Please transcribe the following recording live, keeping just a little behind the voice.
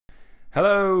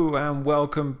Hello and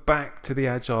welcome back to the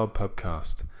Agile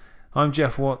Pubcast. I'm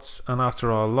Jeff Watts, and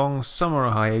after our long summer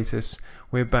hiatus,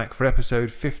 we're back for episode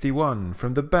 51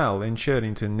 from the Bell in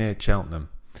Shirlington near Cheltenham.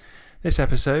 This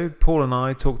episode, Paul and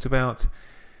I talked about...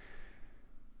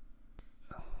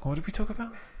 What did we talk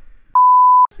about?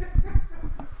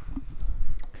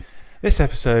 This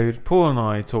episode, Paul and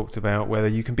I talked about whether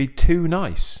you can be too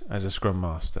nice as a Scrum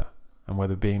Master, and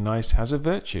whether being nice has a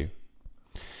virtue.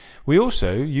 We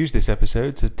also used this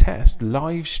episode to test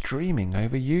live streaming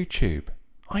over YouTube.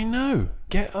 I know,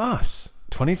 get us,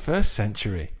 21st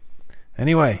century.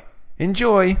 Anyway,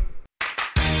 enjoy!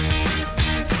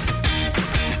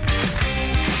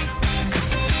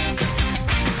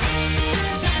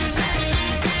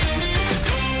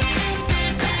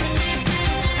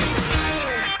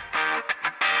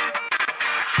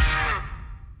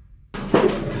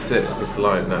 It's just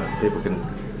live now. People can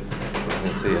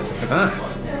see us. Look at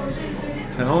that.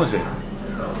 Technology.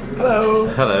 Hello.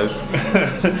 Hello.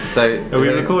 So, are we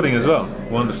recording as well?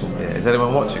 Wonderful. Yeah. Is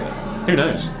anyone watching us? Who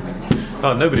knows?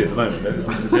 Oh, nobody at the moment. There's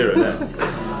zero there.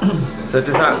 So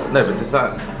does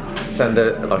that send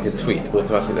a tweet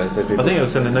automatically then? So people I think it'll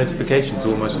send a notification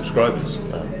to all my subscribers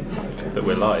that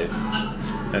we're live,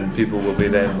 and people will be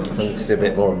there. I need to see a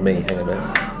bit more of me. Hang on a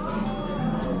minute.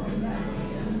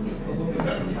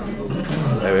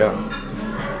 There we are.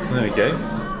 There we go.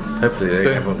 Hopefully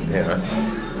everyone can hear us.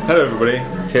 Hello everybody.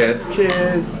 Cheers.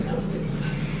 Cheers.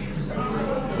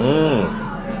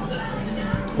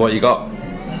 What you got?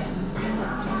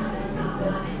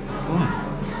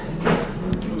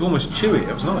 It was almost chewy.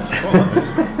 It was nice.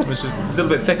 It was just a little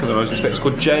bit thicker than I was expecting. It's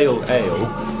called Jail Ale.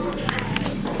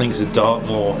 I think it's a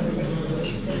Dartmoor,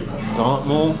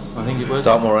 I think it was.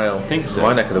 Dartmoor Ale. I think so.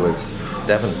 My neck of the woods.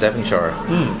 Devonshire.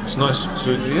 It's nice.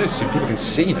 People can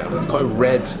see now. It's quite a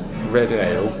red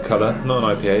ale colour. Not an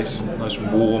IPA. It's nice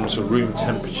and warm, sort of room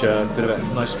temperature. Bit of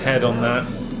a nice head on that.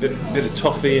 Bit of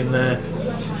toffee in there.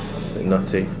 Bit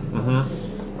nutty.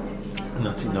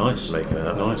 Nutty, nice. Making it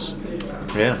up. Nice.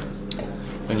 Yeah.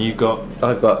 And you've got.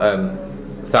 I've got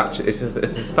Thatcher. It's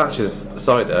Thatcher's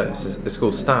cider. It's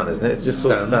called Stan, isn't it? It's just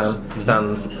called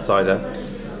Stan's cider,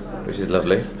 which is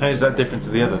lovely. How is that different to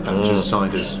the other Thatcher's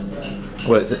ciders?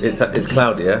 Well, it's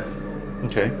cloudier.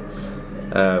 Okay.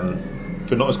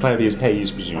 But not as cloudy as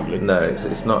Hayes, presumably. No,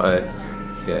 it's not a.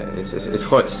 Yeah, it's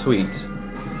quite sweet,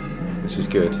 which is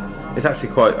good. It's actually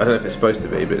quite. I don't know if it's supposed to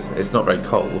be, but it's not very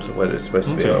cold. Whether it's supposed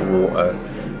to be a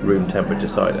room temperature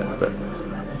cider, but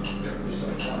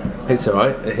it's all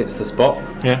right. It hits the spot.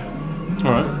 Yeah.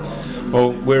 All right.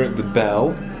 Well, we're at the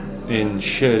Bell in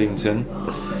Shirlington.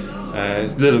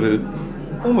 It's a little bit.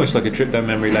 Almost like a trip down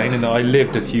memory lane, in that I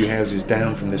lived a few houses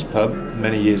down from this pub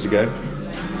many years ago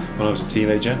when I was a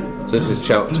teenager. So this is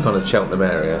kind of Cheltenham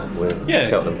area with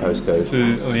Cheltenham postcode. So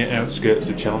on the outskirts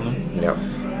of Cheltenham. Yeah.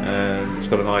 It's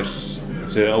got it's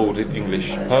an old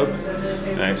English pub.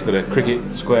 It's got a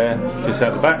cricket square just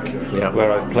out the back,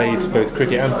 where I've played both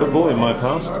cricket and football in my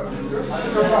past.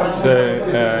 So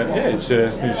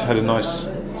we've had a nice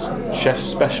chef's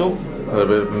special. A little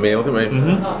bit of a meal, didn't we?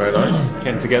 Very nice.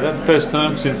 Getting together. First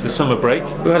time since the summer break.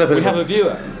 We have a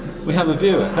viewer. Hello,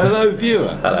 viewer.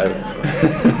 Hello.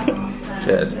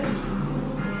 Cheers.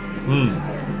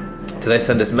 Do they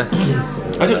send us messages?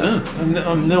 I don't know.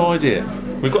 I've no idea.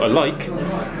 We've got a like.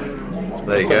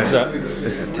 There you go. Up.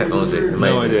 This is technology. Amazing.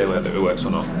 No idea whether it works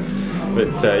or not.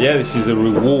 But this is a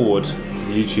reward for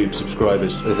the YouTube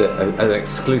subscribers. Is it an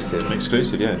exclusive? An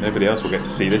exclusive, yeah. Nobody else will get to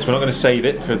see this. We're not going to save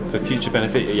it for future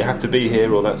benefit. You have to be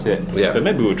here or that's it. Yeah. But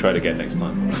maybe we'll try it again next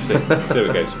time. See how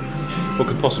it goes. What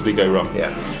could possibly go wrong?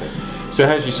 Yeah. So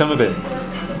how's your summer been?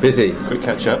 Busy. Quick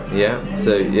catch up. Yeah.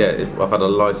 So I've had a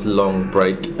nice long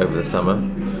break over the summer.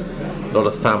 A lot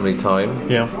of family time.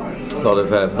 Yeah. Not a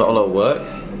lot of work.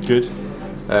 Good.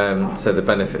 So the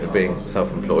benefit of being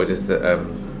self-employed is that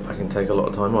I can take a lot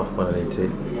of time off when I need to.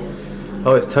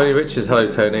 Oh, it's Tony Richards. Hello,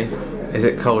 Tony. Is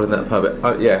it cold in that pub?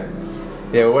 Yeah.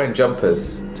 We're wearing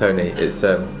jumpers, Tony. It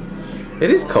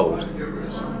is cold.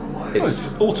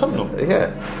 It's autumnal. Yeah.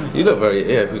 You look very.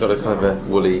 Yeah. You've got a kind of a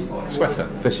woolly sweater,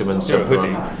 fisherman's jumper,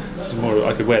 hoodie. This is more.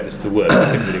 I could wear this to work. I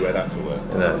couldn't really wear that to work.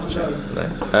 No, it's true.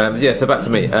 No. So back to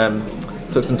me.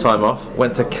 Took some time off.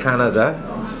 Went to Canada.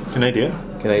 Canada.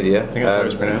 I think that's how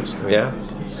it's pronounced. Yeah.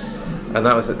 And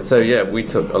that was it. So we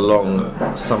took a long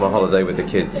summer holiday with the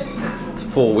kids.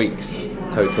 4 weeks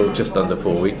total, just under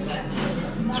 4 weeks.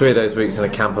 3 of those weeks in a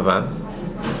camper van,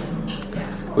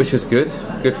 which was good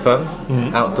fun.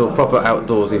 Proper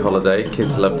outdoorsy holiday.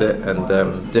 Kids loved it, and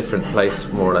different place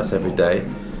more or less every day.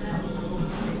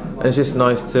 And it's just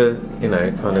nice to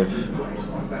kind of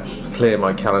clear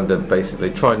my calendar. Basically,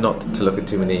 try not to look at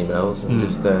too many emails and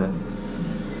just.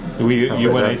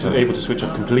 You weren't able to switch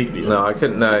off completely? No, I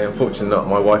couldn't. No, unfortunately not.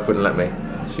 My wife wouldn't let me.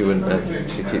 She wouldn't.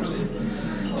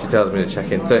 She tells me to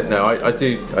check in. So no, I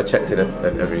do. I checked in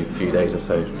every few days or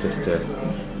so just to.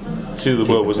 See the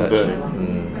world wasn't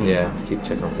burning. Yeah, to keep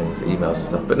checking on things, emails and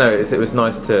stuff. But no, it was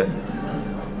nice to.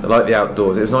 I like the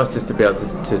outdoors. It was nice just to be able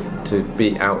to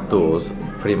be outdoors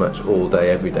pretty much all day,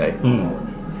 every day.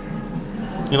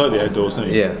 You like the outdoors, don't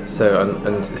you? Yeah. So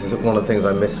and this is one of the things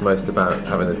I miss most about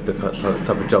having the type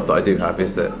of job that I do have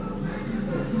is that.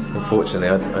 Unfortunately,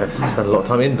 I have to spend a lot of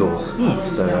time indoors,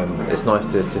 so it's nice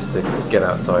to just to get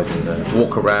outside and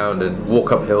walk around and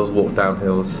walk up hills, walk down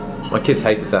hills. My kids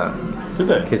hated that. Did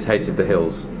they? Kids hated the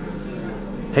hills.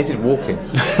 Hated walking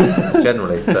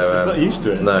generally. So it's not used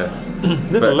to it. No.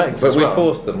 Little legs. But as well. we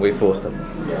forced them.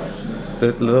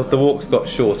 The walks got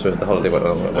shorter as the holiday went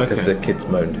on because the kids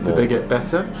moaned more. Did they get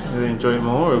better? Did they enjoy it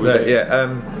more? Or Yeah.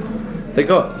 They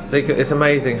got. It's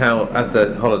amazing how, as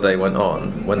the holiday went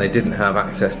on, when they didn't have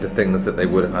access to things that they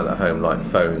would have had at home, like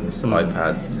phones,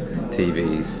 iPads,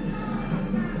 TVs,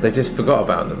 they just forgot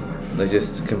about them. They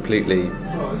just completely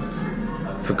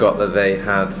forgot that they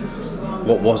had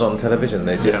what was on television.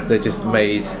 They just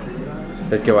made.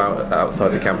 They'd go outside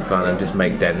the camper van and just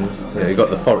make dens. You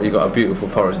got you got a beautiful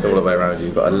forest all the way around you.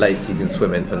 You've got a lake you can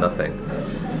swim in for nothing.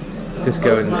 Just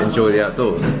go and enjoy the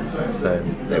outdoors. So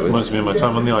it was. Reminds me of my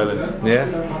time on the island. Yeah,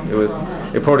 it was.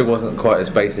 It probably wasn't quite as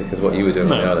basic as what you were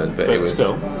doing on the island, but it was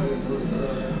still.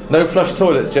 No flush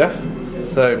toilets, Jeff.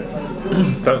 So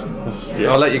that's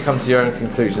I'll let you come to your own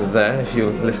conclusions there if you're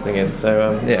listening in.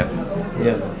 So yeah.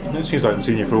 It seems like I haven't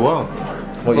seen you for a while.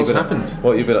 What's happened?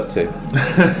 What have you been up to?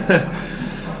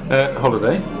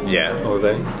 Holiday. Yeah.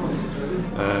 Holiday.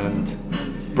 And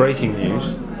breaking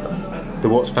news: the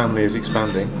Watts family is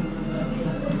expanding.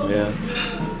 Yeah.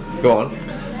 Go on.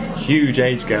 Huge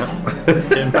age gap.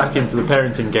 Getting back into the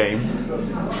parenting game.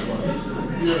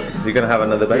 You're going to have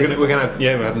another baby? We're going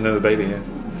to have another baby, yeah.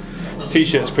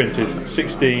 T-shirts printed,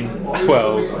 16,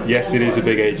 12, yes it is a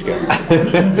big age gap.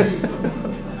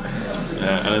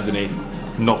 And underneath,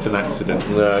 not an accident.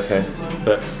 No, okay.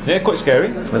 But yeah, quite scary.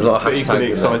 There's a lot of hashtags. But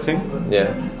equally exciting.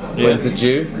 Yeah. When's it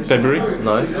due? February.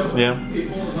 Nice. Yeah.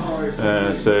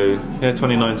 So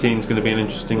 2019 is going to be an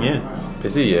interesting year.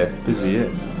 Busy year. Busy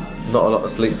year. Not a lot of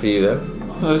sleep for you though.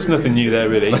 Well, there's nothing new there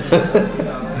really. I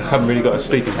haven't really got a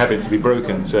sleeping habit to be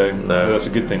broken, so whether that's a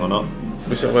good thing or not.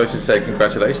 We should say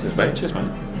congratulations, mate. Cheers,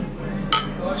 mate.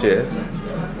 Cheers.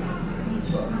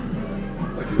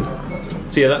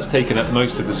 So yeah, that's taken up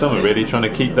most of the summer really, trying to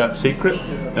keep that secret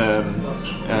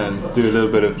and do a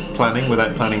little bit of planning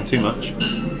without planning too much.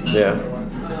 Yeah.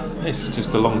 It's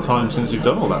just a long time since you've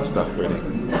done all that stuff really.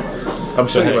 I'm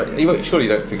sure surely you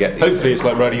don't forget these hopefully things. It's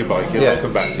like riding a bike, it'll all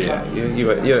come back to you. Yeah, you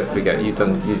don't forget. You've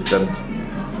done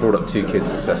brought up 2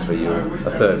 kids successfully. A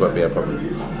third won't be a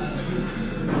problem.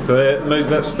 So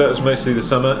that was mostly the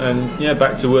summer, and yeah,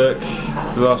 back to work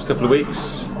for the last couple of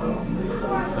weeks.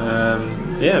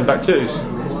 And back to it. It's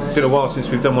been a while since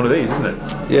we've done one of these, isn't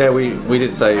it? Yeah, we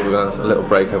did say we were going to have a little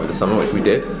break over the summer, which we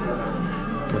did.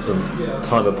 With some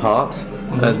time apart,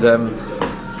 and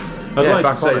I'd like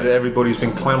to say that everybody's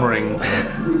been clamouring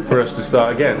for us to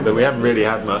start again, but we haven't really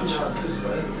had much.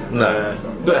 No.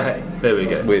 But hey, there we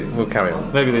go. We'll carry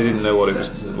on. Maybe they didn't know what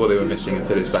they were missing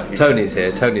until it's back again. Tony's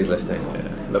here. Tony's listening. Yeah,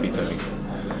 love you, Tony.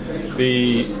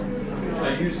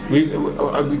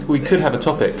 We could have a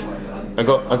topic. I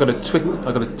got a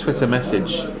Twitter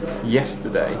message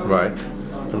yesterday, right,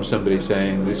 from somebody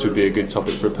saying this would be a good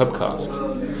topic for a pubcast.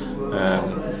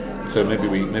 So maybe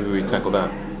we tackle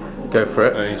that. Go for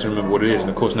it. I need to remember what it is, and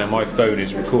of course now my phone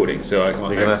is recording, so I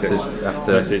can't access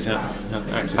the message. I have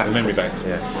to access the memory banks.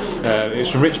 Yeah. It's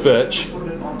from Rich Birch,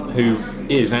 who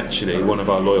is actually one of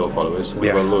our loyal followers, one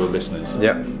of our loyal listeners.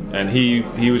 Yeah. And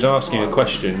he was asking a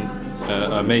question.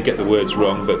 I may get the words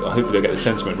wrong, but hopefully I'll get the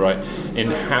sentiment right.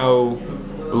 In how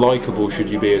likeable should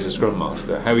you be as a Scrum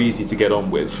Master? How easy to get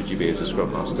on with should you be as a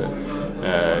Scrum Master?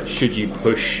 Should you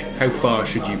push? How far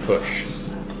should you push?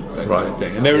 That kind of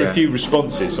thing. And there were a few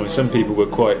responses. I mean, some people were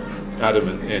quite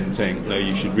adamant in saying, no,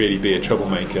 you should really be a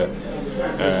troublemaker,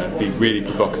 be really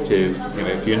provocative. You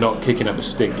know, if you're not kicking up a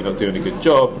stink, you're not doing a good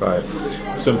job. Right.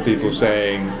 Some people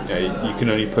saying you can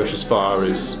only push as far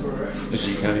as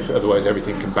you can, otherwise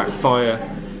everything can backfire.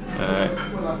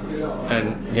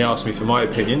 And he asked me for my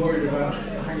opinion.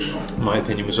 My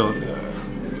opinion was on.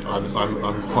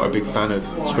 I'm quite a big fan of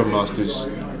Scrum Masters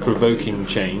provoking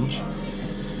change.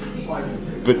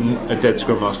 But a dead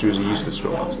Scrum Master is a useless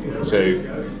Scrum Master. So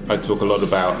I talk a lot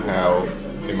about how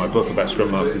in my book about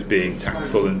Scrum Masters being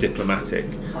tactful and diplomatic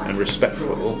and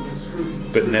respectful,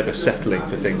 but never settling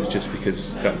for things just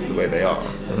because that's the way they are.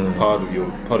 Part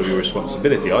of your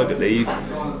responsibility, I believe,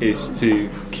 is to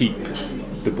keep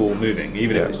the ball moving,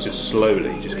 even if it's just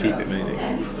slowly. Just keep it moving.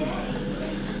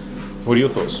 What are your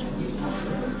thoughts?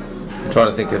 I'm trying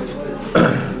to think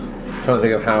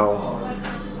of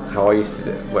how I used to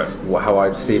do it, how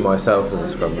I'd see myself as a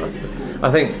Scrum Master.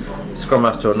 I think Scrum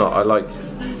Master or not, I like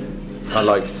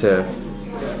to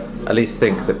at least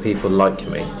think that people like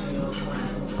me.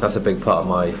 That's a big part of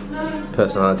my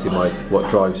personality, what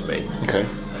drives me. Okay.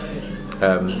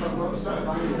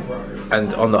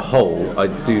 And on the whole, I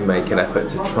do make an effort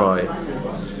to try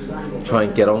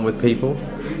and get on with people.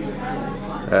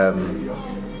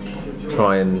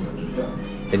 Try and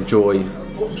enjoy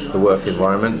the work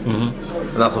environment,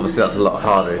 and that's a lot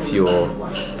harder if you're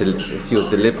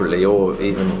deliberately or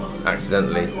even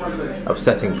accidentally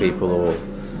upsetting people or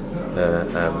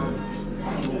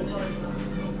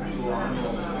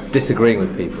disagreeing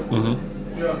with people.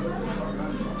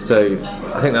 So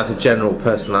I think that's a general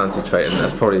personality trait, and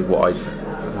that's probably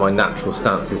my natural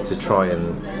stance is to try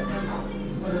and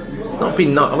not be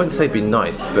I wouldn't say be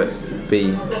nice, but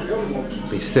be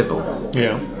civil.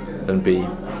 Yeah. And be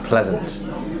pleasant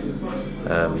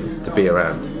to be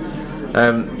around.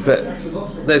 But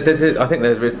I think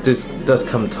there does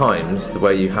come times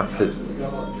where you have to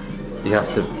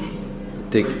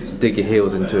dig your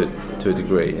heels into it to a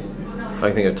degree.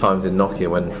 I think of times in Nokia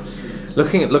when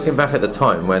looking back at the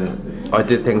time when I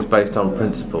did things based on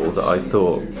principle that I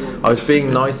thought I was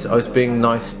being nice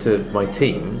to my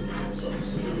team,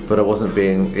 but I wasn't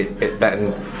being. It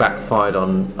then backfired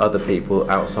on other people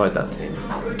outside that team.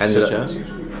 Such as?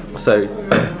 So,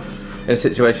 in a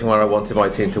situation where I wanted my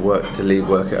team to leave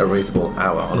work at a reasonable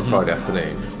hour on a Friday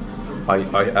afternoon, I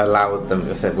allowed them.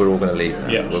 I said, "We're all going to leave.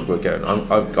 Yeah. We're going.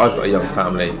 I've got a young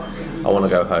family. I want to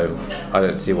go home. I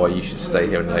don't see why you should stay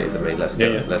here and later than me. Let's go.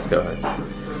 Yeah. Let's go home."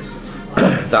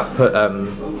 That put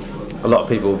a lot of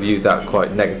people viewed that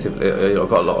quite negatively. I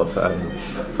got a lot of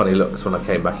funny looks when I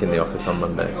came back in the office on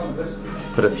Monday.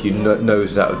 Put a few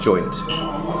noses out of joint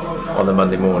on the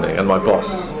Monday morning, and my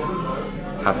boss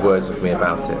had words with me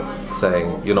about it,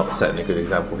 saying, "You're not setting a good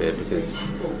example here because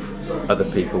other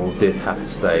people did have to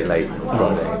stay late on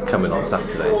Friday, come in on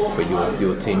Saturday, but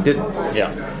your team didn't."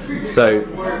 Yeah. So,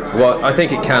 I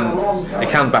think it can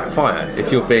backfire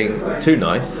if you're being too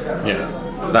nice. Yeah.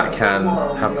 That can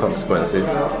have consequences.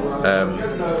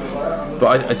 But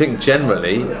I think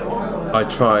generally, I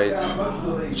tried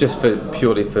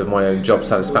purely for my own job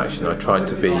satisfaction. I tried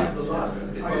to be.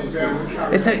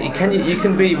 You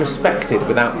can be respected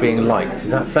without being liked. Is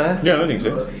that fair? Yeah, I don't think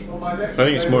so. I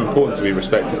think it's more important to be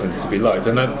respected than to be liked.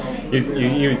 And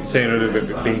you were saying a little bit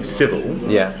about being civil.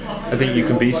 Yeah. I think you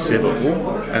can be civil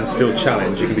and still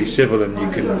challenge. You can be civil and you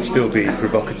can still be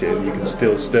provocative. You can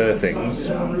still stir things.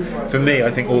 For me,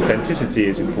 I think authenticity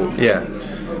is important. Yeah.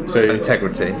 So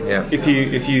integrity. Yeah.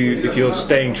 If you're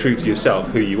staying true to yourself,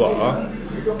 who you are,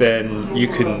 then you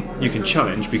can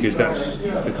challenge because that's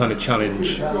the kind of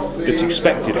challenge that's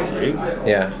expected of you.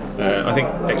 Yeah. I think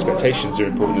expectations are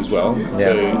important as well. Yeah.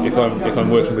 So if I'm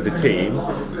working with a team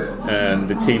and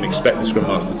the team expect the Scrum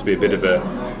Master to be a bit of a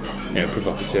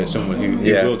provocateur, someone who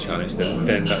will challenge them,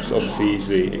 then that's obviously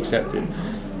easily accepted.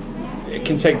 It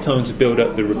can take time to build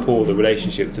up the rapport, the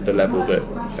relationship to the level that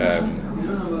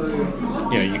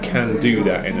you can do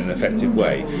that in an effective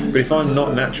way. But if I'm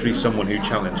not naturally someone who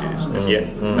challenges, and yet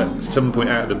at some point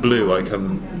out of the blue I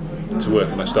come to work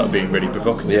and I start being really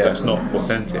provocative, that's not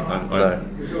authentic.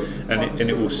 And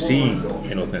it will seem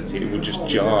inauthentic. It will just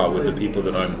jar with the people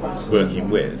that I'm working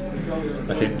with.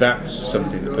 I think that's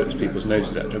something that puts people's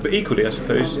noses out. But equally, I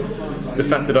suppose the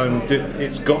fact that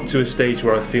it's got to a stage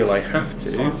where I feel I have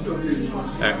to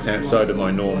act outside of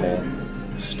my normal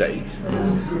state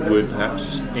would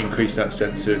perhaps increase that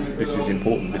sense of this is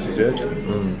important, this is urgent.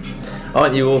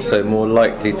 Aren't you also more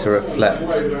likely to reflect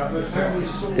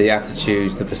the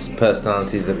attitudes, the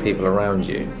personalities of the people around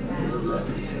you?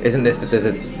 Isn't this that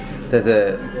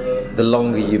the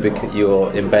longer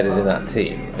you're embedded in that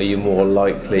team, are you more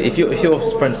likely? If you're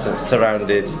for instance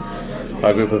surrounded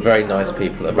by a group of very nice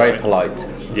people, are very polite,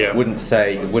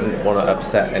 wouldn't want to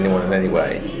upset anyone in any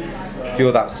way. If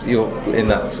you're in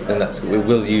that,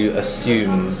 will you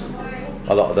assume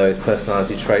a lot of those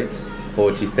personality traits,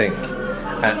 or do you think,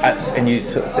 and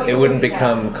it wouldn't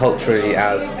become culturally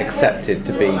as accepted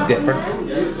to be different?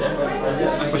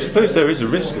 I suppose there is a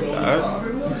risk of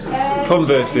that.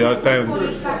 Conversely, I found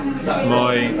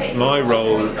my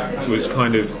role was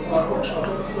kind of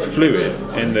fluid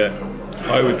in that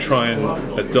I would try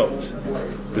and adopt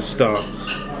the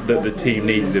stance that the team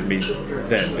needed of me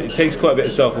then. But it takes quite a bit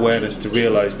of self-awareness to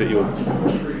realise that you're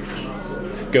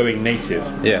going native,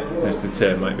 as the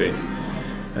term might be.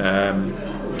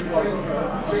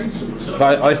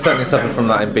 I certainly suffered from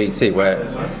that in BT, where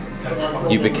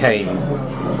you became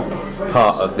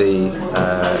part of the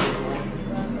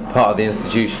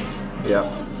institution. Yeah.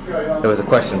 There was a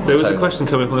question. There was a question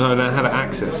coming up on how to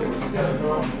access it.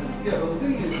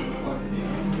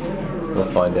 We'll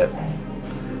find it.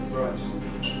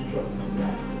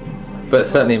 But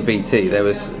certainly in BT,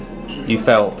 you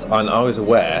felt, and I was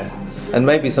aware, and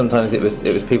maybe sometimes it was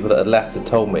people that had left that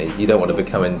told me you don't want to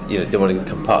don't want to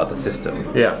become part of the system.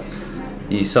 Yeah.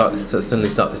 You suddenly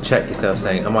start to check yourself,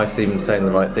 saying, am I even saying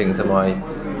the right things? Am I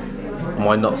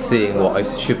not seeing what I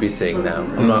should be seeing now?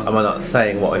 Am I not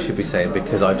saying what I should be saying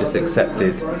because I've just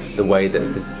accepted the way that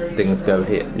things go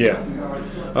here? Yeah.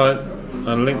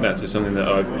 I'll link that to something that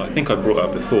I think I brought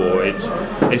up before. It's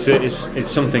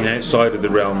something outside of the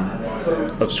realm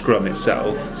of Scrum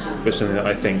itself, but something that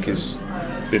I think has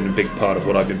been a big part of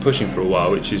what I've been pushing for a while,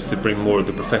 which is to bring more of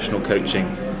the professional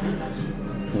coaching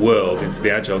world into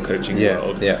the agile coaching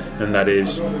world. And that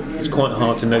is, it's quite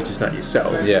hard to notice that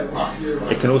yourself.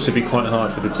 It can also be quite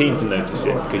hard for the team to notice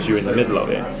it because you're in the middle of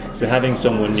it. So having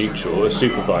someone neutral, a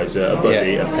supervisor, a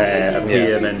buddy, a pair, a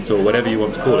peer, mentor, whatever you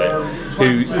want to call it,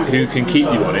 who can keep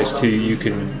you honest, who you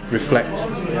can reflect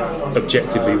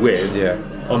objectively with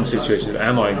on situations.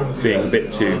 Am I being a bit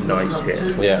too nice here?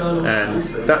 And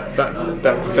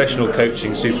that professional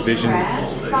coaching, supervision,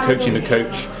 coaching the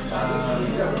coach,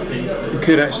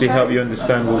 could actually help you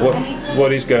understand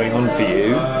what is going on for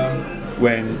you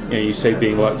when you say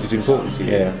being liked is important to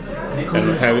you,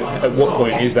 and at what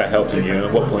point is that helping you, and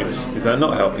at what point is that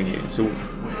not helping you. So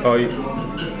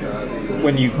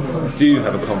when you do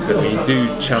have a conflict, when you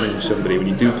do challenge somebody, when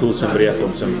you do pull somebody up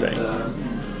on something,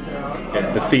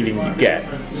 the feeling you get,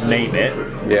 name it,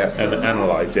 and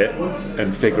analyse it,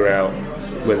 and figure out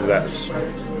whether that's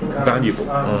valuable.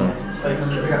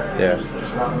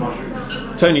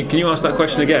 Tony, can you ask that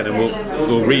question again, and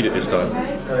we'll read it this time?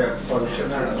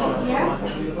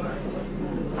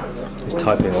 He's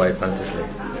typing away frantically.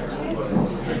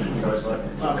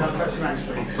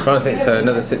 Trying to think. So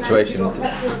another situation,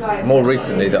 more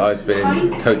recently, that I've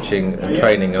been coaching and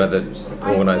training another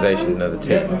organisation, another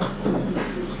team.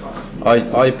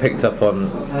 I picked up on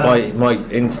my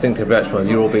instinctive reaction was,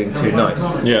 you're all being too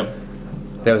nice.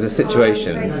 There was a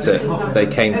situation that they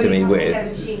came to me with,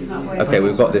 okay,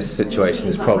 we've got this situation,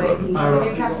 this problem,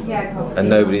 and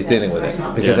nobody's dealing with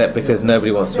it because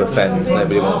nobody wants to offend,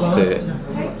 nobody wants to.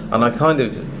 And I kind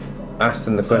of asked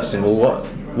them the question, well,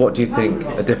 what do you think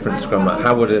a different Scrum Master,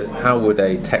 how would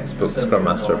a textbook Scrum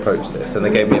Master approach this? And they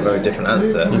gave me a very different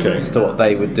answer as to what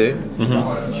they would do.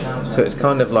 So it's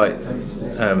kind of like,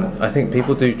 I think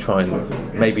people do try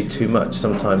and maybe too much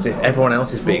sometimes. If everyone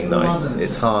else is being nice,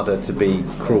 it's harder to be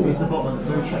cruel.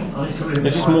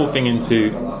 This is morphing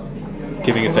into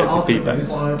giving effective feedback.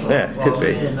 Yeah, it could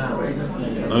be.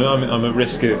 I'm at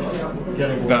risk of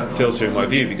that filtering my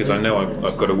view because I know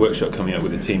I've got a workshop coming up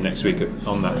with the team next week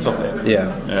on that topic.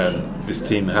 This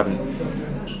team haven't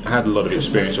had a lot of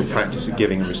experience or practice at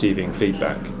giving and receiving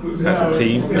feedback as a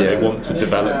team. They want to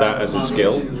develop that as a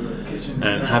skill,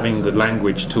 and having the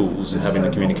language tools and having the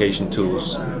communication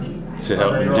tools to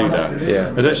help them do that.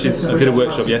 I did a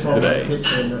workshop yesterday,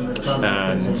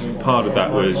 and part of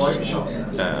that was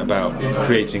about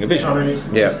creating a vision.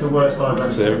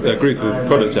 So a group of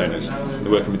product owners, they're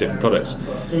working with different products,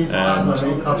 and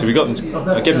so we got them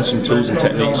I gave them some tools and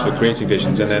techniques for creating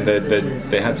visions, and then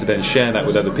they had to then share that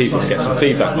with other people and get some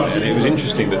feedback on it. And it was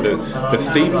interesting that the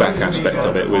feedback aspect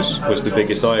of it was the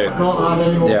biggest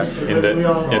eye-opener. In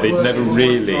that they'd never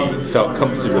really felt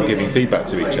comfortable giving feedback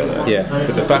to each other.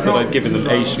 But the fact that I'd given them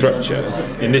a structure,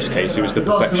 in this case it was the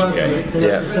perfection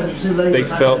game, they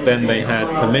felt then they had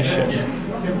permission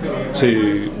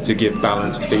to give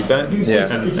balanced feedback, and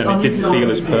it didn't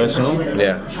feel as personal. And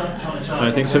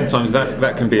I think sometimes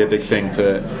that can be a big thing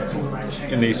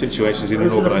in these situations in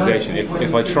an organisation.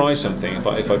 If I try something, if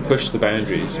I push the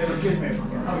boundaries,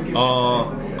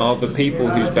 are the people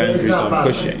whose boundaries I'm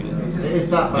pushing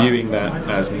viewing that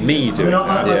as me doing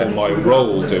that, or my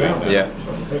role doing that,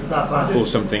 or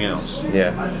something else?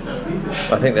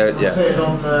 I think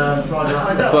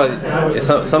that's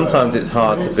why sometimes it's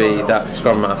hard to be that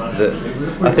Scrum Master. That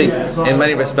I think, in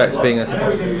many respects,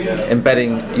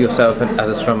 embedding yourself as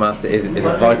a Scrum Master is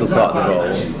a vital part of the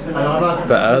role.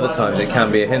 But at other times, it can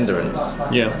be a hindrance.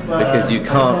 Because you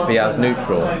can't be as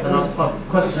neutral.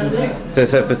 So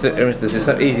for instance, it's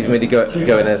so easy for me to go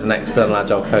in as an external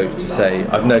agile coach to say,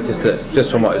 I've noticed that just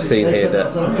from what I've seen here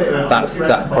that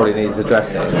probably needs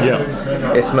addressing.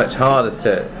 Yeah. It's much harder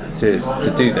to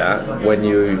do that when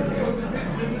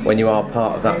you are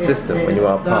part of that system, when you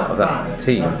are part of that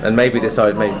team. And maybe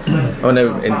I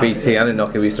know in BT and in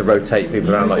Nokia we used to rotate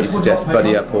people around like you suggest,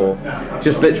 buddy up, or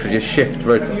just literally just shift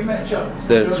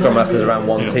the Scrum Masters around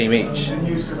one team each.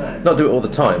 Not do it all the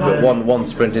time, but one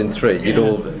sprint in 3, you'd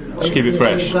all just keep it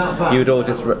fresh. You would all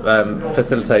just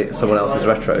facilitate someone else's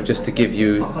retro, just to give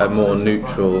you a more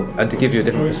neutral and to give you a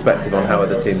different perspective on how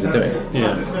other teams are doing.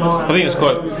 Yeah, I think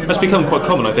that's become quite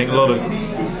common. I think a lot of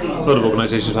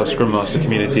organisations have Scrum Master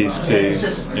communities to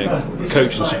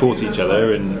coach and support each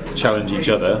other and challenge each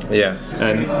other. Yeah,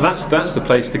 and that's the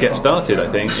place to get started. I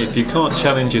think if you can't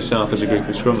challenge yourself as a group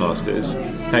of Scrum Masters,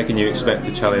 how can you expect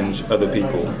to challenge other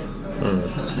people?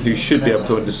 Who should be able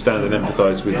to understand and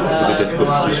empathise with the difficult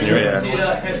position you're in.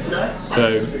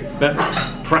 So that's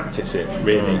practice it,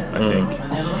 really, I think.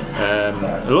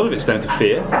 A lot of it's down to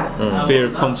fear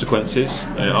of consequences.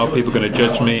 Are people going to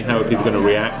judge me? How are people going to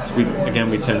react? We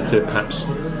tend to perhaps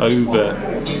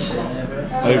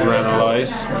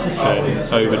overanalyse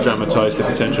and over-dramatise the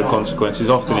potential consequences.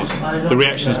 Often the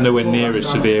reaction is nowhere near as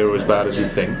severe or as bad as we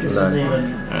think.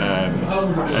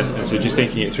 And so just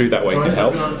thinking it through that way can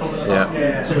help.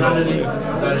 Yeah.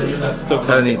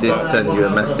 Tony did send you a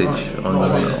message on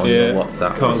your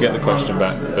WhatsApp. Can't get the question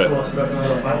back, but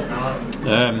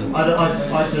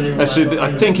so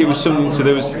I think it was something. So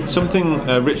there was something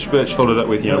Rich Birch followed up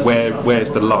with.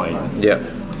 Where's the line? Yeah.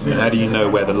 How do you know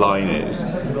where the line is?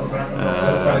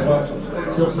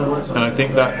 And I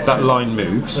think that line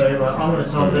moves.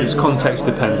 It's context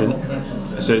dependent.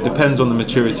 So it depends on the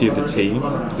maturity of the team,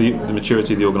 the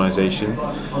maturity of the organisation.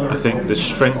 I think the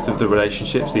strength of the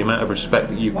relationships, the amount of respect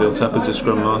that you've built up as a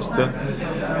Scrum Master.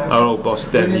 Our old boss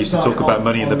Den used to talk about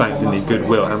money in the bank, didn't he?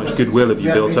 Goodwill. How much goodwill have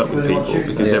you built up with people?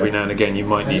 Because every now and again you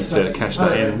might need to cash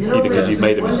that in, either because you've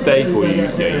made a mistake, or you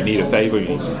need a favour, you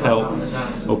need some help,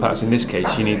 or perhaps in this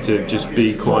case you need to just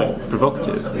be quite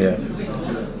provocative. Yeah.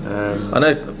 I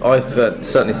know I've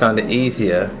certainly found it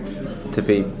easier to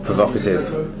be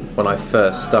provocative when I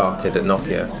first started at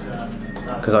Nokia,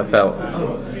 because I felt,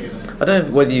 I don't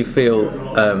know whether you feel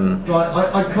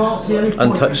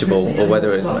untouchable or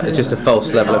whether it's just a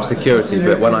false level of security,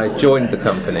 but when I joined the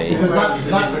company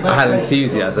I had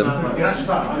enthusiasm,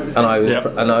 and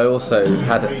I also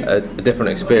had a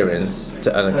different experience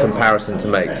and a comparison to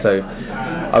make, so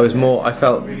I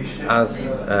felt as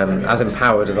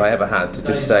empowered as I ever had to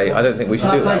just say, I don't think we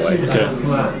should do it that way.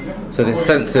 So this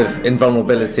sense of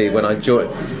invulnerability when I joined,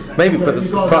 maybe, but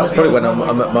that's probably when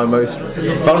I'm at my most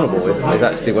vulnerable is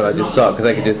actually when I just start, because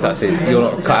they could just actually, you're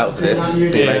not cut out for this,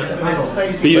 see you later.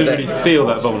 But you don't really feel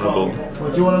that vulnerable.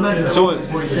 It's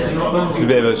a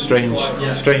bit of a strange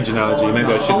analogy.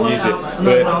 Maybe I shouldn't use it.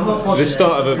 But at the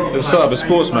start of a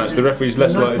sports match, the referee's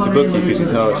less likely to book you because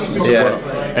it's harsh.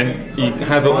 And you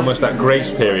have almost that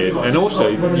grace period, and also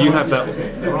you have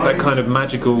that kind of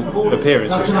magical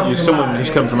appearance. You're someone who's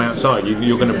come from outside.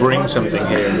 You're going to bring something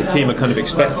here, and the team are kind of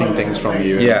expecting things from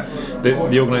you. Yeah.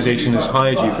 The organisation has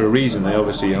hired you for a reason. They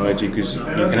obviously hired you because you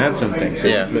can add something.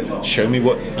 So show me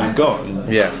what you've got. And,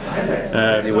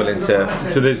 you're willing to.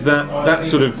 So there's that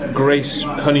sort of grace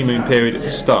honeymoon period at the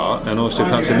start, and also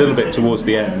perhaps a little bit towards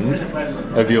the end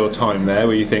of your time there,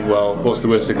 where you think, well, what's the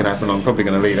worst that can happen? I'm probably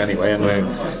going to leave anyway. I'm going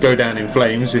to go down in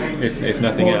flames if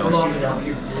nothing else.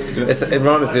 It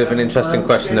reminds me of an interesting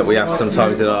question that we ask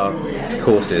sometimes in our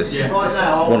courses.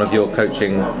 One of your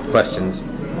coaching questions.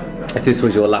 If this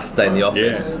was your last day in the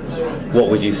office, what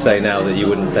would you say now that you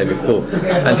wouldn't say before?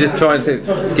 And just trying to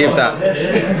give that,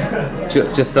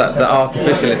 just that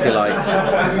artificial, if you like,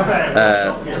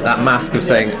 that mask of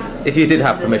saying, if you did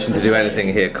have permission to do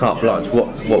anything here, carte blanche,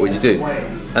 what would you do?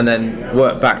 And then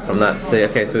work back from that to say,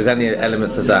 okay, so is any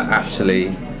elements of that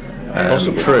actually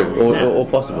possible, true, or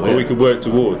possible, or we could work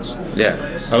towards.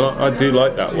 I do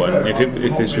like that one.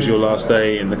 If this was your last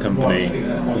day in the company,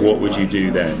 what would you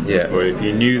do then? Or if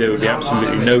you knew there would be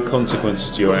absolutely no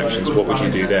consequences to your actions, what would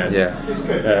you do then?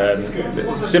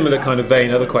 Similar kind of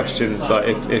vein, other questions, like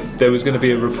if there was going to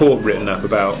be a report written up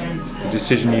about the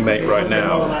decision you make right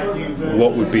now,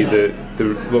 what would be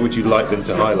what would you like them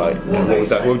to highlight?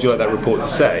 What would you like that report to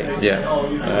say?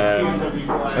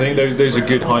 I think those are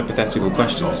good hypothetical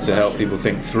questions to help people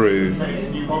think through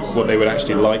what they would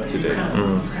actually like to do.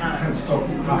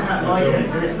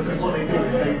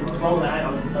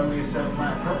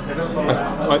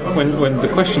 When the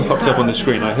question popped up on the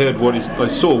screen, I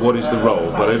saw what is the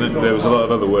role, but there was a lot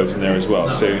of other words in there as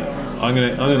well. So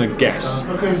gonna guess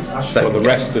what the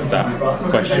rest of that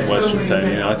question was from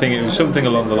Tony. I think it was something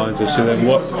along the lines of, so then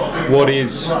what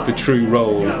is the true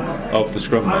role of the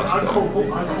Scrum Master?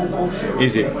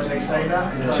 Is it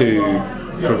to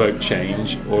provoke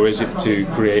change, or is it to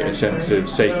create a sense of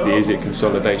safety? Is it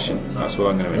consolidation? That's what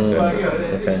I'm going to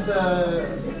interpret. Okay.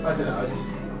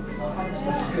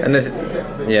 And there's,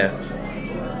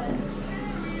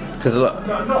 because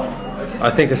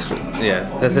I think it's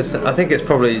I think it's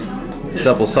probably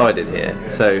double-sided here.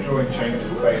 So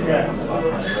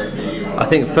I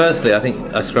think firstly,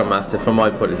 a Scrum Master, from my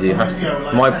point of view, has to,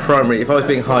 if I was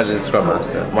being hired as a Scrum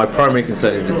Master, my primary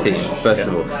concern is the team, first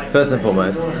and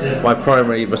foremost. My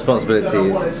primary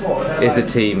responsibility is the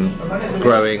team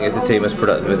growing, is the team as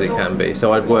productive as it can be.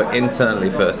 So I'd work internally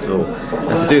first of all,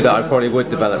 and to do that I probably would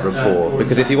develop rapport,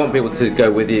 because if you want people to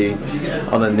go with you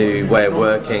on a new way of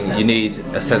working, you need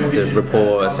a sense of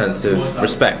rapport, a sense of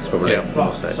respect, probably.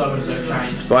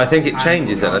 But I think it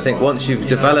changes then. I think once you've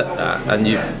developed that and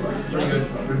you've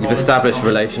established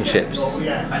relationships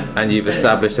and you've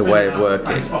established a way of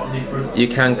working, you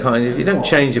can you don't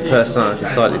change your personality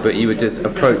slightly, but you would just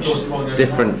approach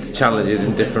different challenges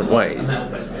in different ways.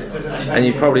 And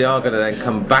you probably are going to then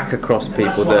come back across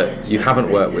people that you haven't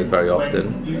worked with very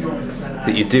often,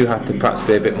 that you do have to perhaps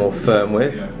be a bit more firm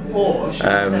with,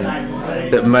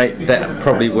 that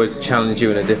probably would challenge you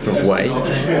in a different way.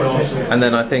 And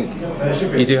then I think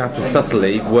you do have to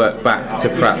subtly work back to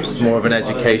perhaps more of an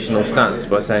educational stance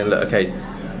by saying, look, okay,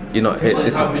 you're not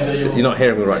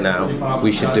hearing me right now,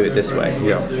 we should do it this way.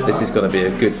 This is going to be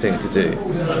a good thing to do.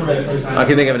 I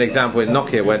can think of an example in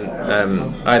Nokia when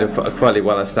I had a fairly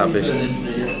well established,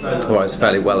 or I was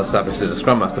fairly well established as a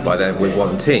Scrum Master by then with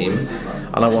one team,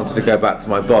 and I wanted to go back to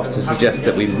my boss to suggest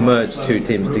that we merge two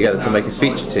teams together to make a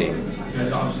feature team.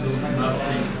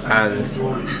 And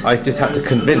I just had to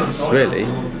convince, really,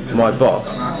 my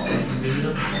boss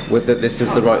that this was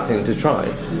the right thing to try,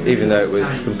 even though it was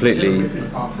completely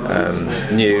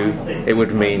new. It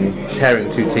would mean tearing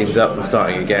two teams up and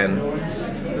starting again.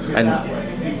 And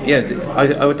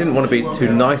I didn't want to be too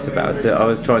nice about it. I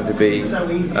was trying to be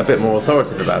a bit more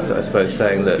authoritative about it, I suppose,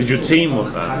 saying that. Did your team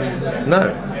want that?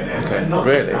 No, not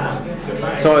really.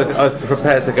 So I was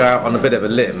prepared to go out on a bit of a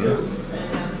limb,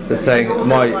 that's saying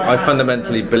I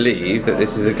fundamentally believe that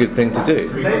this is a good thing to do.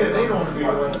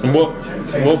 And what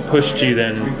pushed you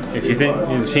then, if you think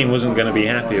the team wasn't going to be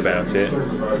happy about it,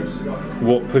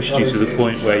 what pushed you to the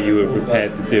point where you were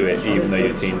prepared to do it even though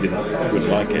your team wouldn't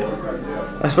like it?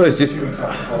 I suppose I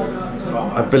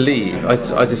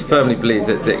just firmly believe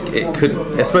that it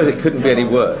couldn't. I suppose it couldn't be any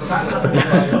worse.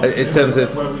 In terms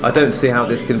of, I don't see how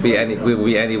this can be we will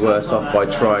be any worse off by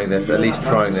trying this. At least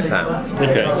trying this out.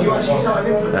 Okay.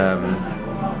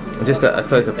 Just I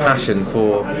suppose a passion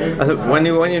for. When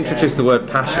you introduce the word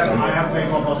passion,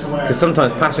 because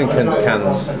sometimes passion can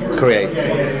create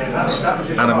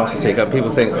animosity.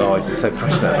 People think, oh, he's just so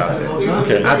passionate about it.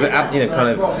 Okay.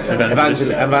 Kind of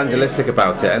evangelistic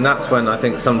about it, and that's when I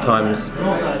think sometimes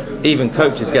even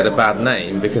coaches get a bad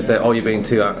name because you're being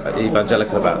too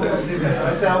evangelical about this.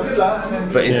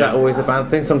 But is that always a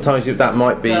bad thing? Sometimes that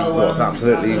might be what's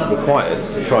absolutely required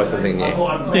to try something new.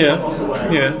 Yeah.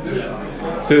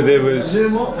 So there was,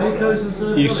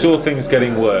 you saw things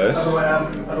getting worse,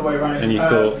 and you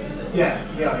thought,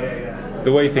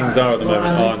 the way things are at the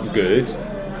moment aren't good.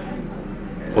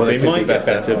 Well, they might get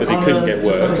better, but they couldn't get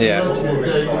worse. Yeah.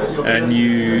 And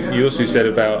you also said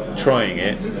about trying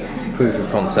it. Proof of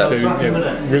concept. So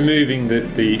removing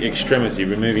the extremity,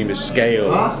 removing the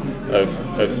scale of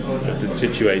the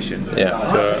situation. Yeah.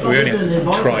 So we only have to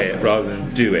try it rather than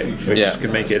do it, which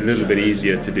can make it a little bit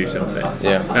easier to do something.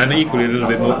 Yeah. And equally a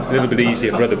little bit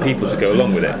easier for other people to go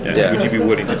along with it. Would you be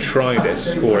willing to try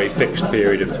this for a fixed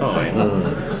period of time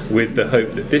with the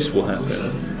hope that this will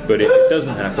happen? But if it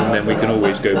doesn't happen, then we can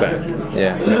always go back.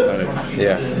 Yeah. That kind of,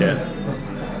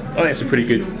 I think it's a pretty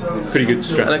good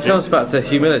strategy. And it comes back to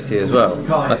humility as well.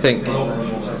 I think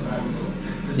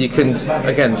you can,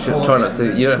 again, try not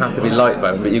to. You don't have to be light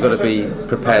about it, but you've got to be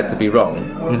prepared to be wrong,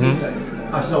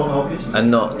 and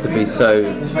not to be so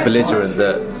belligerent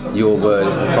that your word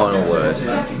is the final word.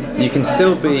 You can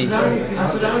still be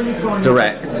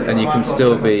direct, and you can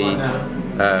still be.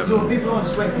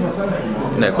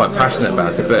 Quite passionate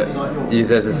about it, but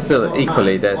there's a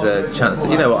chance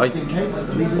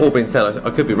that, all being said, I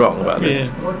could be wrong about this.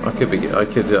 I'm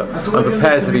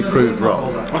prepared to be proved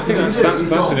wrong. I think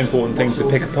that's an important thing to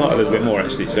pick apart a little bit more,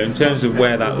 actually. So in terms of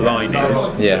where that line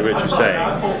is, that Rich was saying,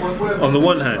 on the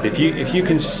one hand, if you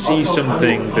can see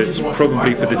something that's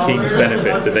probably for the team's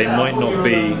benefit that they might not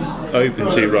be open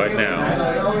to right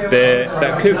now,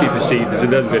 that could be perceived as a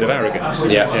little bit of arrogance.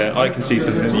 Yeah. I can see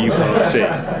something that you can't see.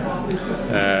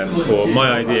 Or my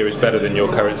idea is better than your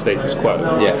current status quo.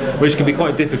 Yeah. Which can be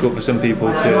quite difficult for some people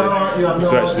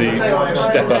to actually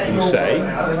step up and say.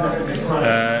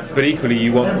 But equally,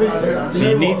 so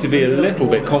you need to be a little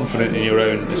bit confident in your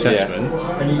own assessment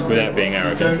without being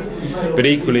arrogant. But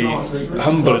equally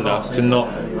humble enough to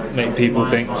not make people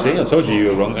think, see, I told you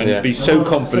were wrong, and be so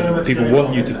confident that people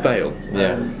want you to fail.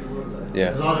 Yeah.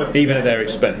 Even at their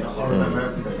expense.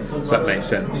 If that makes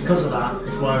sense.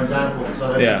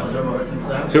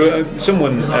 Yeah. So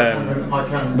someone,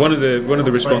 one of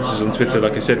the responses on Twitter,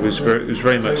 like I said, was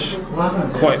very much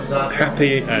quite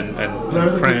happy and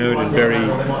proud and very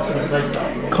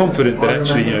confident that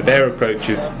actually, their approach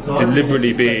of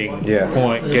deliberately being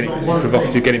quite getting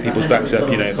provocative, getting people's backs up.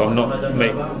 If I'm not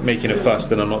making a fuss,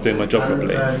 then I'm not doing my job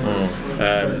properly.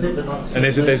 And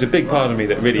there's a big part of me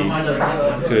that really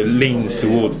sort of leans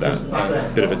towards that.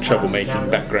 Bit of a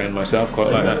troublemaking background myself,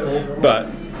 quite like that. But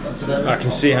I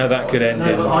can see how that could end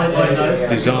in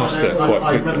disaster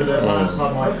quite quickly.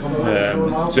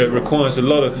 So it requires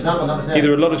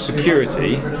either a lot of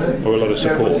security or a lot of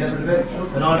support.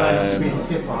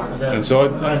 And so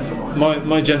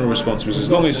my general response was, as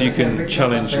long as you can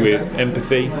challenge with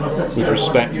empathy, with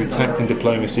respect, with tact and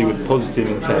diplomacy, with positive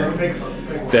intent,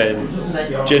 then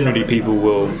generally people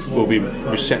will be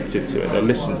receptive to it. They'll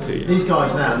listen to you.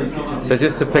 So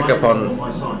just to pick up on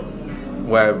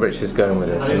where Rich is going with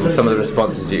this and some of the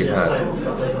responses you've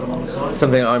had,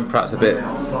 something I'm perhaps a bit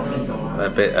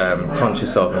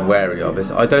conscious of and wary of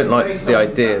is I don't like the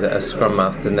idea that a Scrum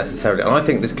Master necessarily, and I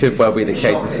think this could well be the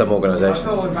case in some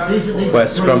organisations, where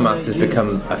Scrum Masters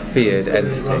become a feared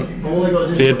entity.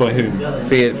 Feared by whom?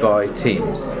 Feared by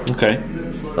teams. Okay.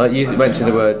 Like you mentioned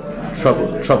the word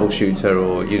troubleshooter,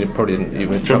 or you probably didn't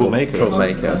use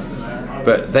troublemaker.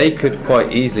 But they could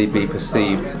quite easily be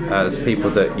perceived as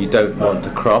people that you don't want to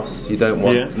cross, you don't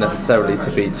want necessarily to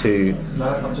be too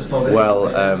well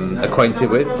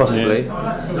acquainted with, possibly.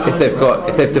 If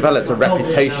they've developed a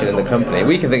reputation in the company,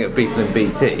 we can think of people in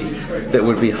BT that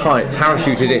would be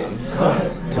parachuted in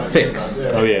to fix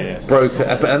broken,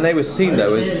 and they were seen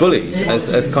though as bullies,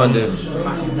 as kind of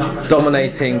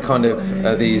dominating kind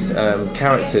of these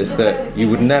characters that you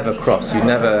would never cross, you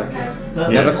never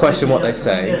question what they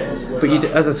say, but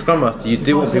as a Scrum Master you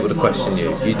do want people to question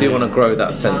you do want to grow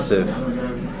that sense of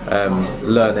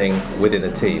learning within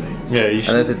a team. And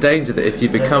there's a danger that if you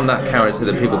become that character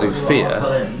that people do fear,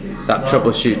 that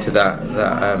troubleshooter, that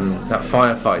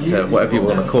firefighter, whatever you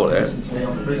want to call it,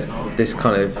 this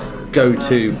kind of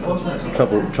go-to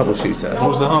troubleshooter. What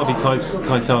was the Harvey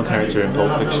Keitel character in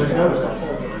Pulp Fiction?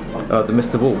 The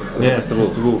Mr. Wolf.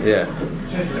 Mr. Wolf. Yeah.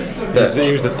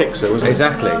 He was the fixer, wasn't he?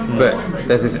 Exactly. But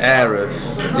there's this air of,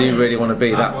 do you really want to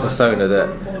be that persona that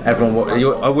everyone?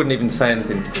 I wouldn't even say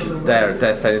anything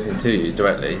dare say anything to you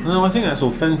directly. No, I think that's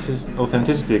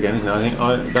authenticity again, isn't it?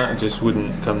 I think that just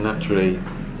wouldn't come naturally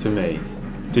to me.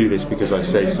 Do this because I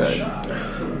say so.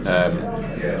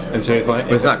 And so if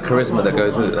is that charisma that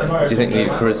goes with it? Do you think you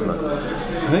need charisma?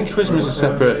 I think charisma is a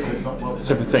separate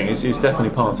thing. It's definitely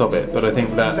part of it, but I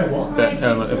think that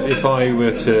element of, if I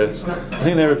were to, I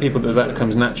think there are people that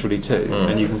comes naturally to,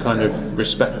 and you can kind of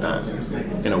respect that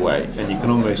in a way, and you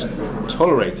can almost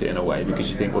tolerate it in a way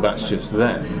because you think, well, that's just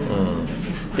them.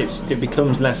 It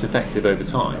becomes less effective over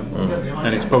time,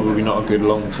 and it's probably not a good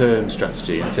long-term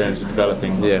strategy in terms of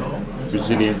developing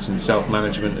resilience and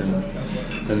self-management and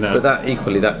that. But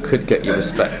that could get you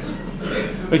respect.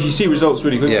 If you see results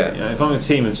really quickly, if I'm a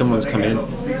team and someone's come in,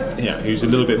 who's a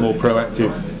little bit more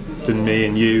proactive than me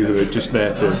and you, who are just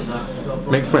there to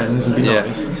make friends and be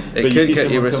nice. It could get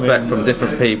you respect from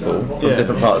different people, from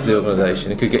different parts of the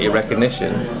organisation. It could get you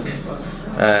recognition.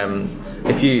 And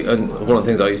one of the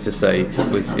things I used to say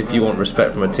was, if you want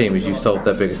respect from a team, is you solve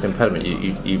their biggest impediment.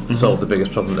 You solve the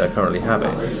biggest problem they're currently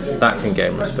having. That can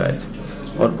gain respect.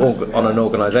 On an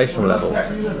organisational level,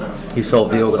 you solve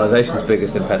the organisation's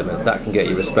biggest impediment. That can get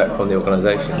you respect from the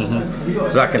organisation.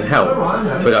 So that can help,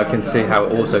 but I can see how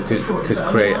it also could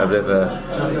create a bit of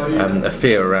a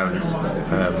fear around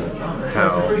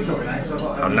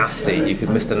how nasty you could,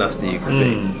 Mr. Nasty you could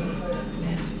be.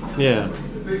 Yeah.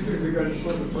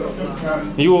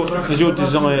 Is your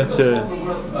desire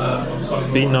to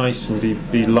be nice and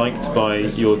be liked by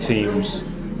your teams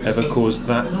ever caused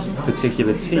that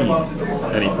particular team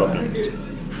any problems?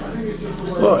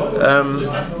 Well,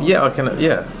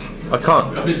 I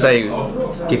can't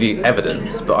give you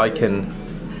evidence, but I can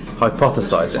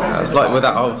hypothesise it has. Like with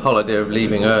that whole idea of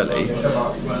leaving early,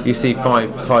 you see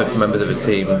five members of a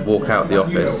team walk out the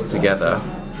office together,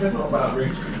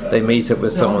 they meet up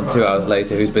with someone 2 hours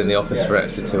later who's been in the office for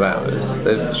extra 2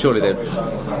 hours, surely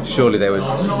they would.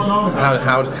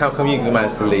 How come you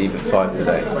managed to leave at 5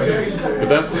 today? But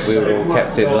that's, We were all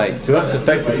kept in late. so that's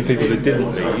affected the people that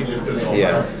didn't leave.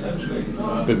 Yeah.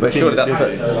 But surely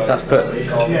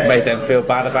made them feel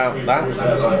bad about that.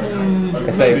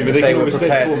 If they were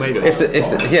prepared,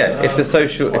 if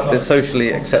the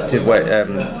socially accepted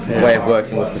way of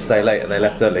working was to stay late and they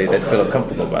left early, they'd feel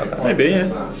uncomfortable about that. Maybe, yeah.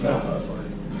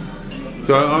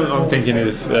 So I'm thinking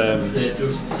of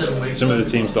some of the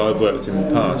teams that I've worked in the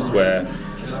past where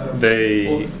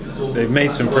they've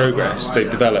made some progress, they've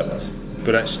developed,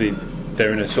 but actually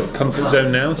they're in a sort of comfort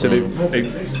zone now, so they've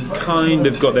kind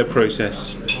of got their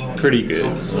process pretty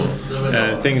good.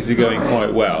 Things are going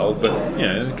quite well, but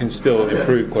it can still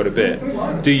improve quite a bit.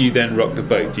 Do you then rock the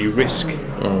boat? Do you risk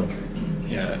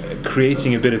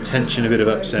creating a bit of tension, a bit of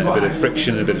upset, a bit of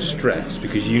friction, a bit of stress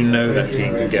because you know that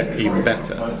team can get even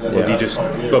better? Or do you just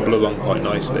bubble along quite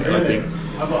nicely? And I think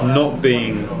not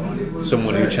being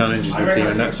someone who challenges the team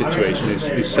in that situation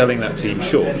is selling that team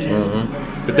short.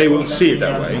 But they won't see it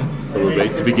that way, probably,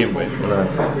 to begin with.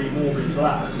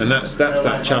 And that's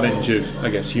that challenge of, I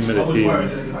guess, humility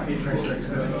and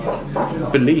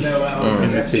belief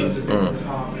in the team.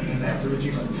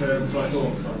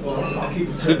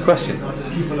 It's a good question.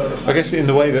 I guess in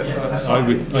the way that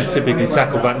I typically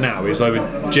tackle that now is I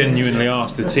would genuinely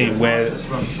ask the team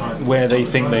where they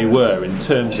think they were in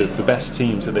terms of the best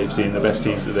teams that they've seen, the best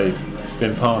teams that they've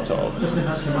been part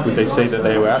of. Would they say that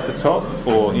they were at the top,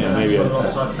 or maybe a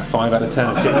 5 out of 10,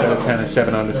 a 6 out of 10, a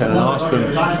 7 out of 10, and ask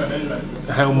them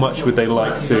how much would they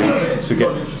like to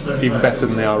get even better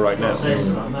than they are right now. I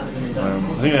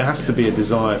think there has to be a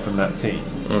desire from that team,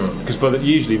 because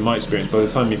usually in my experience, by the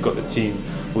time you've got the team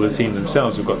or the team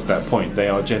themselves have got to that point, they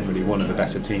are generally one of the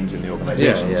better teams in the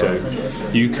organisation. So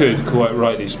you could quite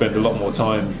rightly spend a lot more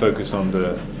time focused on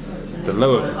the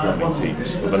lower performing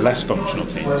teams or the less functional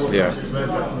teams. Yeah.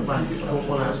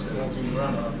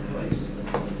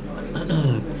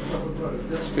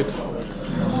 It's good.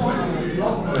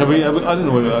 I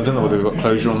don't know whether we've got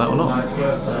closure on that or not.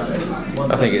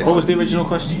 I think it's. What was the original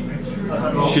question?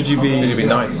 Should you be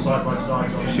nice?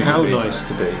 How nice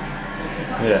to be?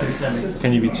 Yeah.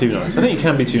 Can you be too nice? I think you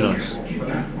can be too nice.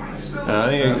 I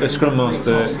think a Scrum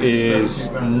Master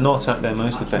is not at their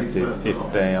most effective if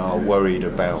they are worried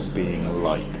about being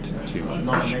liked too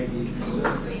much.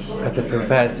 They're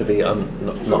prepared to be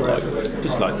not liked.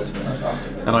 Disliked.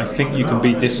 And I think you can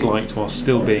be disliked while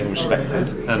still being respected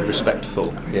and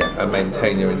respectful. Yeah, and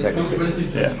maintain your integrity.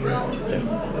 Yeah.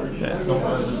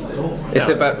 It's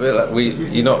about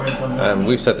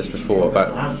we've said this before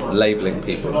about labelling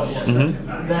people,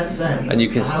 and you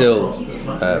can still,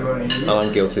 and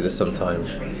I'm guilty of this sometimes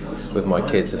with my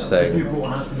kids of saying,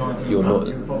 "You're not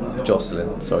Jocelyn,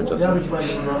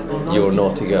 you're a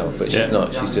naughty girl," but she's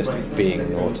not. She's just being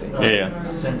naughty. Yeah.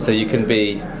 So you can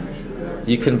be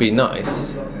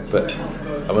nice, but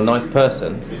I'm a nice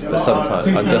person, but sometimes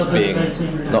I'm just being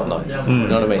not nice. You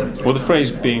know what I mean? Well, the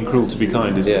phrase "being cruel to be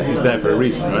kind" is there for a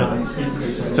reason, right?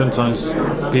 Sometimes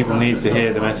people need to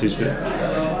hear the message that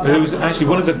there was actually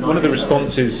one of the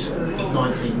responses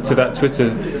to that Twitter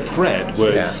thread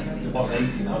was.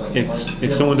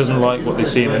 If someone doesn't like what they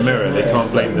see in the mirror, they can't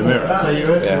blame the mirror.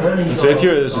 And so if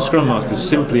you're as a Scrum Master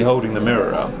simply holding the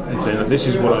mirror up and saying that this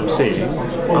is what I'm seeing,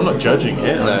 I'm not judging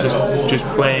it, I'm just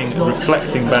playing,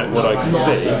 reflecting back what I can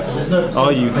see.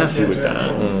 Are you happy with that?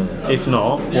 If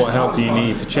not, what help do you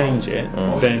need to change it?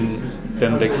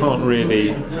 Then they can't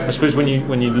really. I suppose when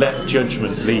you let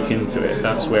judgment leak into it,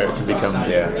 that's where it can become.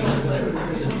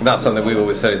 That's something we've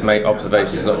always said: is make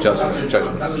observations, not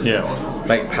judgments. Yeah.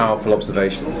 Make powerful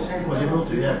observations.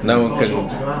 No one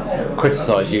can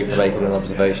criticise you for making an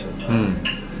observation.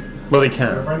 Well, they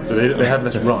can, but they have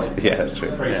this right. Yeah, that's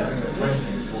true. Yeah.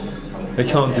 They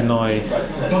can't deny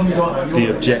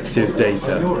the objective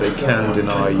data. They can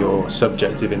deny your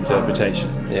subjective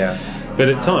interpretation. Yeah. But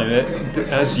at times,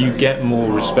 as you get more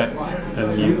respect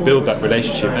and you build that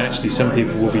relationship, actually some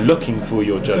people will be looking for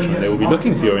your judgment, they will be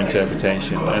looking for your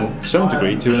interpretation, and to some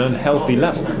degree to an unhealthy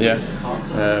level.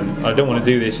 I don't want to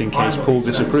do this in case Paul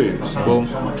disapproves. Well,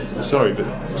 sorry, but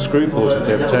screw Paul's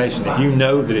interpretation. If you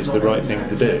know that it's the right thing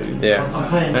to do,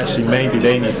 actually maybe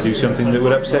they need to do something that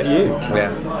would upset you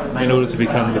in order to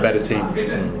become the better team.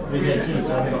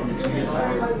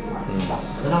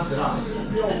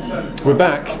 We're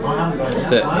back.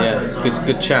 That's it. Yeah,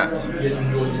 good chat.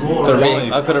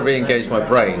 I've got to re-engage my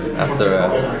brain after.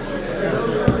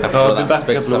 I've been back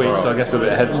a couple of weeks, so I guess a bit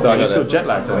of head start. You're still jet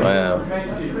lagged, aren't you? I am.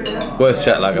 Worst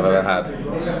jet lag I've ever had.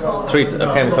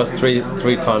 I came across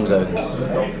three time zones.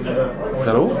 Is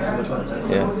that all?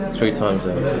 Yeah, 3 time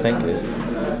zones. I think it is.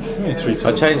 Yeah, 3 times.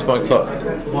 I changed my clock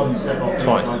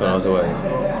twice when I was away.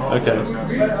 Okay.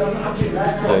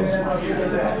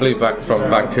 So flew back from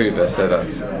Vancouver, so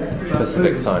that's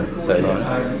Pacific time. So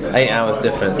yeah, 8 hours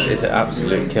difference is an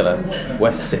absolute killer.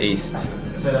 West to east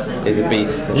is a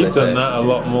beast. as You've they done say. that a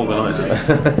lot more than I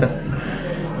did.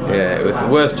 Yeah, it was the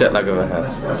worst jet lag I've ever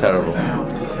had. Terrible.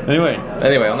 Anyway,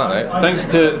 On that note, thanks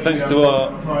to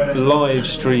our live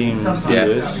stream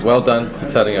viewers, yes, well done for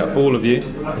turning up. all of you.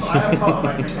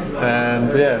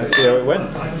 And yeah, let's see how it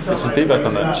went. Get some feedback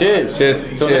on that. Cheers.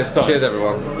 Cheers. Till next time. Cheers,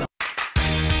 everyone.